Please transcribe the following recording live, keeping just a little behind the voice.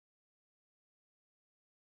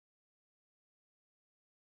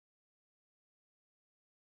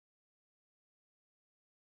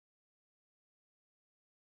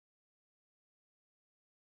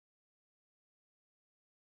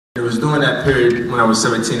It was during that period when I was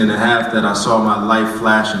 17 and a half that I saw my life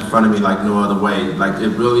flash in front of me like no other way. Like it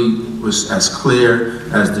really was as clear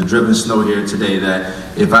as the driven snow here today that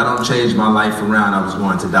if I don't change my life around, I was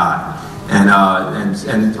going to die. And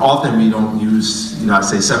often we don't use, I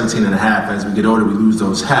say 17 and a half. As we get older, we lose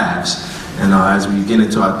those halves. And as we get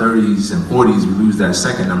into our 30s and 40s, we lose that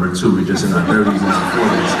second number too. We're just in our 30s and our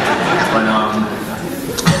 40s.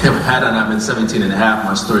 But had I not been 17 and a half,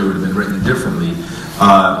 my story would have been written differently.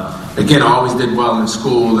 Again, I always did well in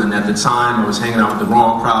school, and at the time I was hanging out with the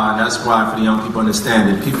wrong crowd, and that's why for the young people understand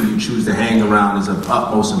that people you choose to hang around is of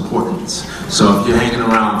utmost importance. So if you're hanging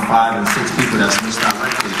around 5 and 6 people that's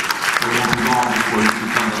misdirected, it won't be long before you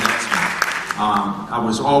become the next one. I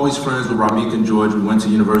was always friends with Ramik and George. We went to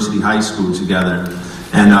University High School together,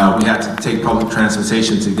 and we had to take public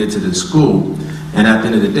transportation to get to the school. And at the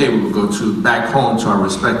end of the day, we would go back home to our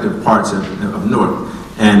respective parts of Newark.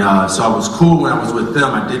 And so I was cool when I was with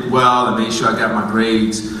them. I did well. I made sure I got my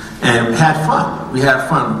grades. And we had fun. We had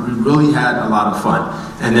fun. We really had a lot of fun.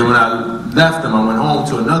 And then when I left them, I went home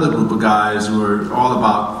to another group of guys who were all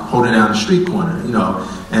about holding down the street corner,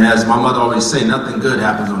 And as my mother always say, nothing good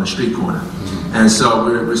happens on the street corner. And so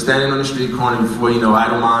we're standing on the street corner before,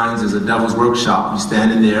 Idle Minds is a devil's workshop. We're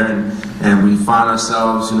standing there and we find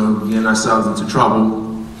ourselves, getting ourselves into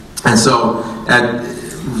trouble. And so at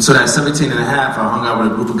 17 and a half, I hung out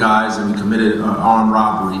with a group of guys and we committed armed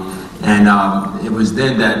robbery. And it was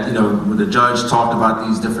then that, when the judge talked about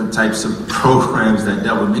these different types of programs that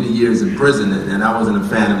dealt with many years in prison, and I wasn't a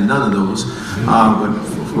fan of none of those.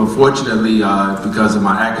 But fortunately, because of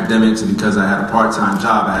my academics and because I had a part-time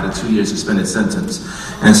job, I had a 2-year suspended sentence.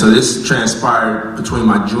 And so this transpired between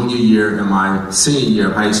my junior year and my senior year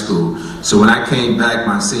of high school. So when I came back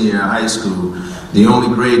my senior year of high school, the only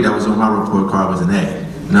grade that was on my report card was an A,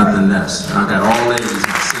 nothing less. And I got all A's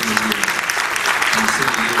my senior year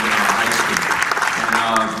of high school.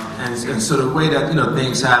 And so the way that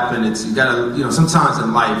things happen, you gotta sometimes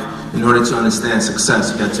in life, in order to understand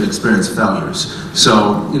success, you got to experience failures.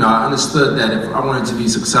 So I understood that if I wanted to be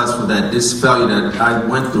successful, that this failure that I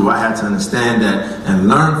went through, I had to understand that and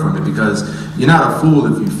learn from it, because you're not a fool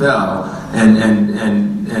if you fail, and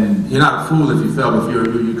you're not a fool if you fail, but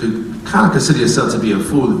you could kind of consider yourself to be a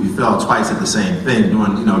fool if you fell twice at the same thing,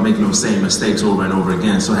 making those same mistakes over and over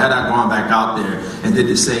again. So had I gone back out there and did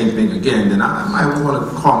the same thing again, then I might want to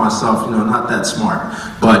call myself, not that smart.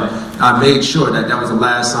 But I made sure that was the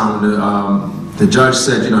last time the judge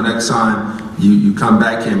said, next time you come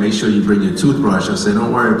back here, make sure you bring your toothbrush. I said,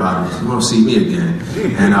 don't worry about it. You won't see me again.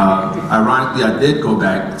 And ironically, I did go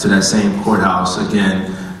back to that same courthouse again.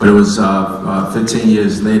 But it was 15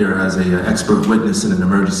 years later as an expert witness in an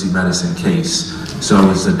emergency medicine case. So it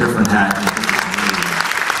was a different hat.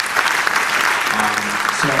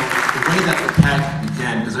 So the way that the pact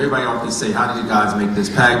began, because everybody often say, how did you guys make this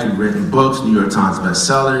pact? You've written books, New York Times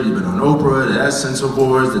bestseller, you've been on Oprah, the Essence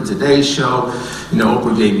Awards, the Today Show.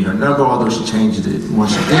 Oprah gave me her number, although she changed it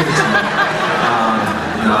once she gave it to me.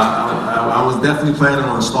 I was definitely planning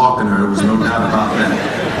on stalking her, there was no doubt about that.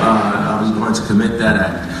 I was going to commit that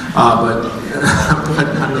act. But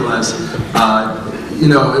nonetheless,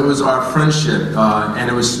 it was our friendship, and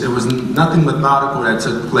it was nothing methodical that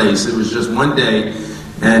took place. It was just one day,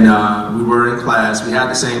 and we were in class. We had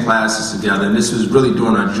the same classes together, and this was really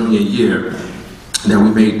during our junior year that we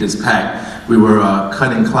made this pact. We were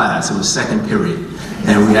cutting class. It was second period.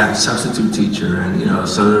 And we had a substitute teacher, and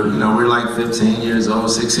we're like 15 years old,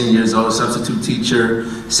 16 years old, substitute teacher,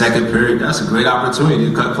 second period. That's a great opportunity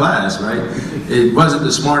to cut class, right? It wasn't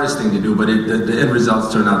the smartest thing to do, but the end results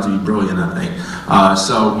turned out to be brilliant, I think.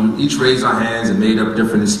 So we each raised our hands and made up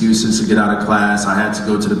different excuses to get out of class. I had to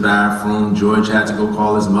go to the bathroom. George had to go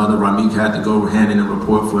call his mother. Ramik had to go hand in a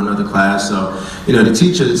report for another class. So, the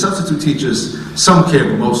substitute teachers, some care,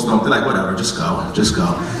 but most don't. They're like, whatever, just go.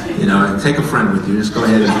 Take a friend with you. Just go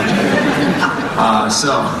ahead and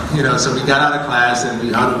so we got out of class and we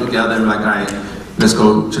huddled together and we're like, all right, let's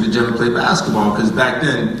go to the gym and play basketball, because back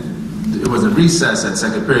then it wasn't recess at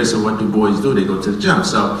second period, so what do boys do? They go to the gym.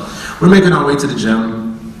 So we're making our way to the gym.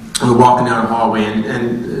 We're walking down the hallway,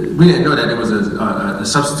 and we didn't know that there was a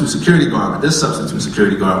substitute security guard, but this substitute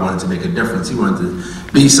security guard wanted to make a difference. He wanted to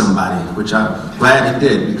be somebody, which I'm glad he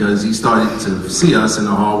did, because he started to see us in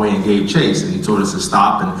the hallway and gave chase, and he told us to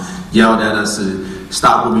stop and yelled at us to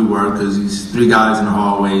stop where we were, because these 3 guys in the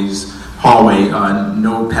hallway,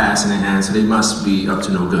 no pass in their hand, so they must be up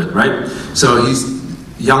to no good, right? So he's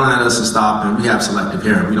yelling at us to stop, and we have selective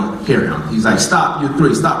hearing. We don't hear him. He's like, stop, you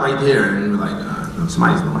 3, stop right here. And we're like,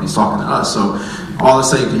 nobody's talking to us. So all of a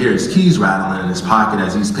sudden you can hear his keys rattling in his pocket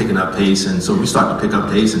as he's picking up pace. And so we start to pick up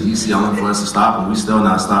pace, and he's yelling for us to stop, and we're still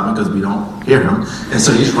not stopping because we don't hear him. And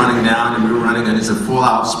so he's running down, and we're running, and it's a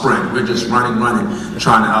full-out sprint. We're just running,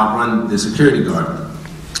 trying to outrun the security guard.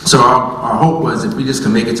 So our hope was if we just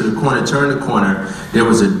could make it to the corner, turn the corner, there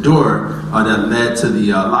was a door that led to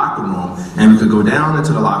the locker room, and we could go down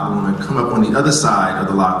into the locker room and come up on the other side of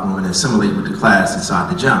the locker room and assimilate with the class inside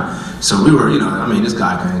the gym. So we were, this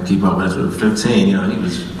guy couldn't keep up with us. We were 15, he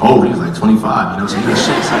was old, he was like 25, so he was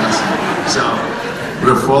chasing us. So we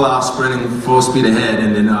were full out sprinting, full speed ahead,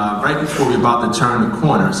 and then right before we were about to turn the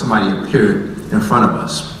corner, somebody appeared in front of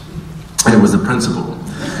us, and it was the principal.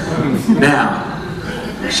 Now,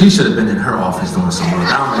 she should have been in her office doing some work.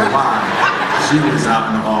 I don't know why she was out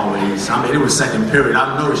in the hallways. It was second period.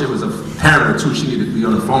 I noticed it was a parent or two she needed to be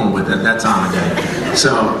on the phone with at that time of day.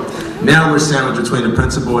 So now we're sandwiched between the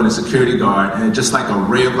principal and the security guard, and just like a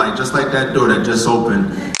ray of light, just like that door that just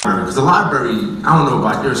opened. Because the library, I don't know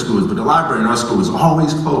about your schools, but the library in our school was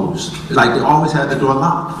always closed. Like they always had the door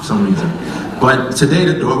locked for some reason. But today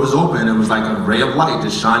the door was open. It was like a ray of light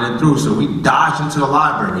just shining through. So we dodged into the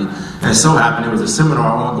library, and it so happened it was a seminar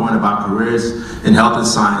ongoing about careers in health and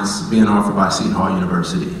science being offered by Seton Hall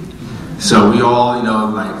University. So we all,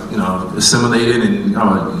 assimilated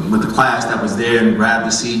and with the class that was there and grabbed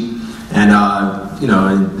the seat. And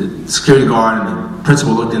and the security guard and the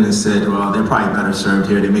principal looked in and said, well, they're probably better served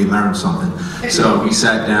here. They may learn something. So we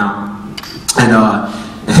sat down, and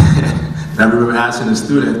I remember asking the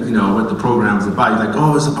student, what the program was about. He's like,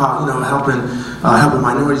 oh, it's about, helping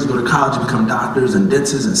minorities go to college and become doctors and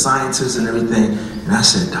dentists and scientists and everything. And I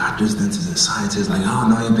said, doctors, dentists, and scientists? Like, I don't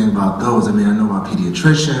know anything about those. I know about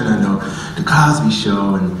pediatrician, I know the Cosby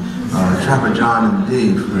Show, and Trapper John and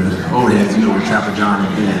Dave. For old heads, you know what Trapper John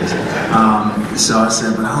and Dave is. So I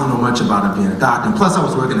said, but I don't know much about it being a doctor. And plus, I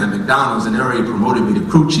was working at McDonald's, and they already promoted me to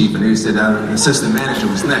crew chief, and they said that an assistant manager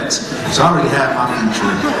was next. So I already had my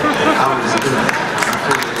future. I was good.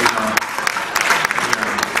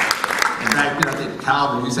 And back then, I think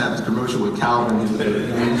Calvin used to have this commercial with Calvin. He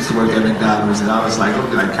used to work at McDonald's, and I was like,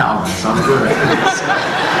 okay, like Calvin, so I'm good.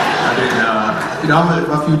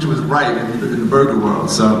 My future was bright in the burger world.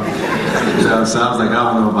 So I was like, I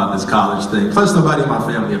don't know about this college thing. Plus, nobody in my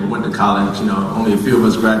family ever went to college. Only a few of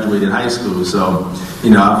us graduated high school. So,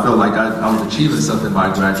 I felt like I was achieving something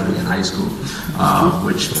by graduating high school,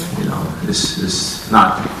 which, is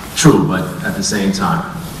not true, but at the same time,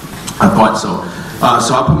 I thought so.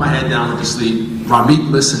 So I put my head down, went to sleep. Ramit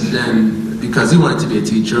listened in because he wanted to be a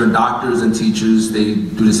teacher, and doctors and teachers, they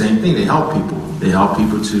do the same thing. They help people. They help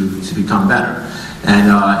people to become better.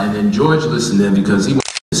 And then George listened in because he wanted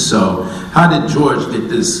to. So how did George get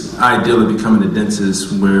this idea of becoming a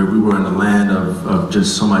dentist where we were in a land of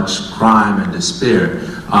just so much crime and despair?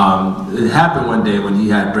 It happened one day when he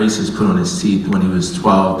had braces put on his teeth when he was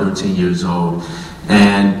 12, 13 years old.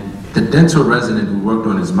 And the dental resident who worked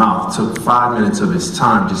on his mouth took 5 minutes of his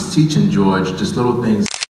time just teaching George just little things,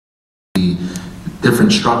 the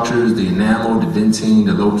different structures, the enamel, the dentine,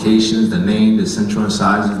 the locations, the name, the central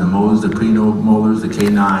incisors, the molars, the premolars, the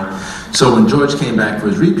canine. So when George came back for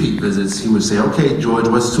his repeat visits, he would say, okay, George,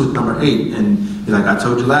 what's tooth number 8? And he's like, I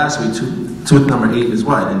told you last week, tooth number 8 is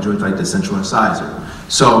what? And George like the central incisor.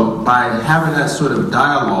 So by having that sort of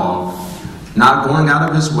dialogue, not going out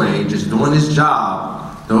of his way, just doing his job,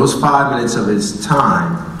 those 5 minutes of his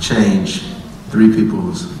time changed 3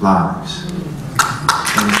 people's lives.